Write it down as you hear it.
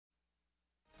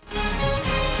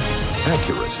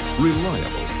Accurate,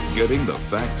 reliable, getting the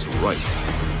facts right.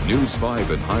 News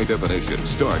 5 in high definition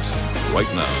starts right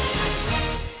now.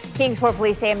 Kingsport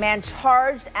police say a man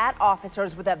charged at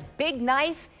officers with a big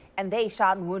knife and they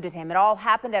shot and wounded him. It all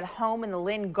happened at home in the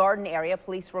Lynn Garden area.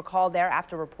 Police were called there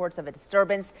after reports of a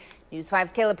disturbance. News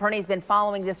 5's Caleb Perhne has been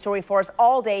following this story for us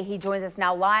all day. He joins us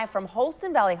now live from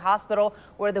Holston Valley Hospital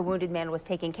where the wounded man was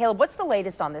taken. Caleb, what's the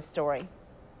latest on this story?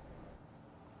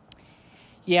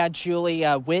 Yeah, Julie,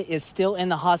 Witt is still in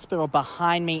the hospital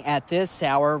behind me at this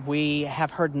hour. We have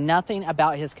heard nothing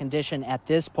about his condition at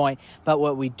this point, but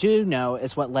what we do know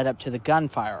is what led up to the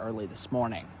gunfire early this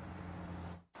morning.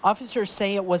 Officers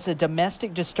say it was a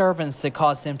domestic disturbance that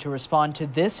caused them to respond to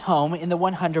this home in the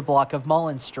 100 block of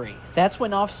Mullins Street. That's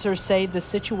when officers say the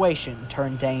situation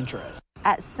turned dangerous.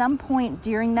 At some point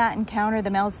during that encounter,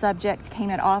 the male subject came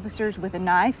at officers with a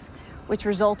knife, which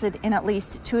resulted in at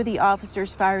least 2 of the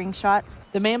officers firing shots.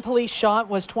 The man police shot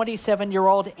was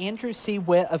 27-year-old Andrew C.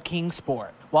 Witt of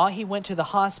Kingsport. While he went to the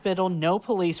hospital, no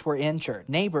police were injured.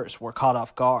 Neighbors were caught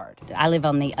off guard. I live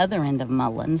on the other end of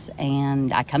Mullins,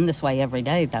 and I come this way every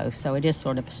day, though, so it is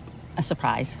sort of a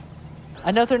surprise.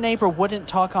 Another neighbor wouldn't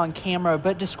talk on camera,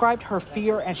 but described her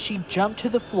fear as she jumped to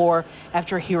the floor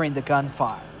after hearing the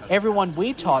gunfire. Everyone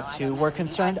we talked to were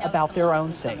concerned about their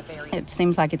own safety. It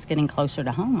seems like it's getting closer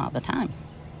to home all the time.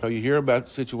 You hear about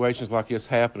situations like this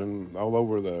happening all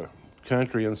over the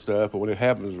country and stuff, but when it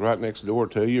happens right next door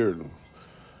to you,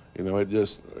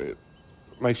 it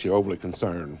makes you overly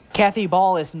concerned. Kathy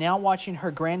Ball is now watching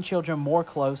her grandchildren more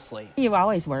closely. You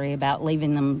always worry about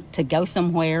leaving them to go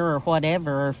somewhere or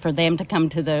whatever, or for them to come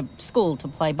to the school to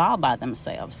play ball by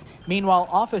themselves. Meanwhile,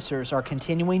 officers are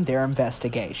continuing their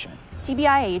investigation.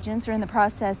 TBI agents are in the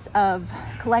process of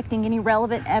collecting any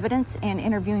relevant evidence and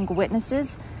interviewing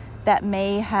witnesses that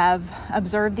may have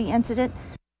observed the incident.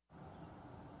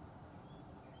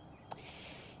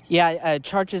 Yeah,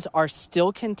 charges are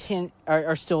still pending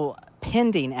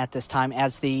at this time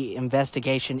as the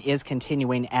investigation is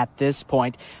continuing at this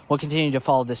point. We'll continue to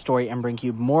follow this story and bring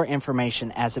you more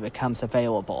information as it becomes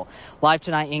available. Live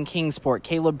tonight in Kingsport,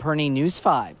 Caleb Perhne, News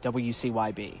 5,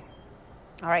 WCYB.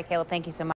 All right, Caleb, thank you so much.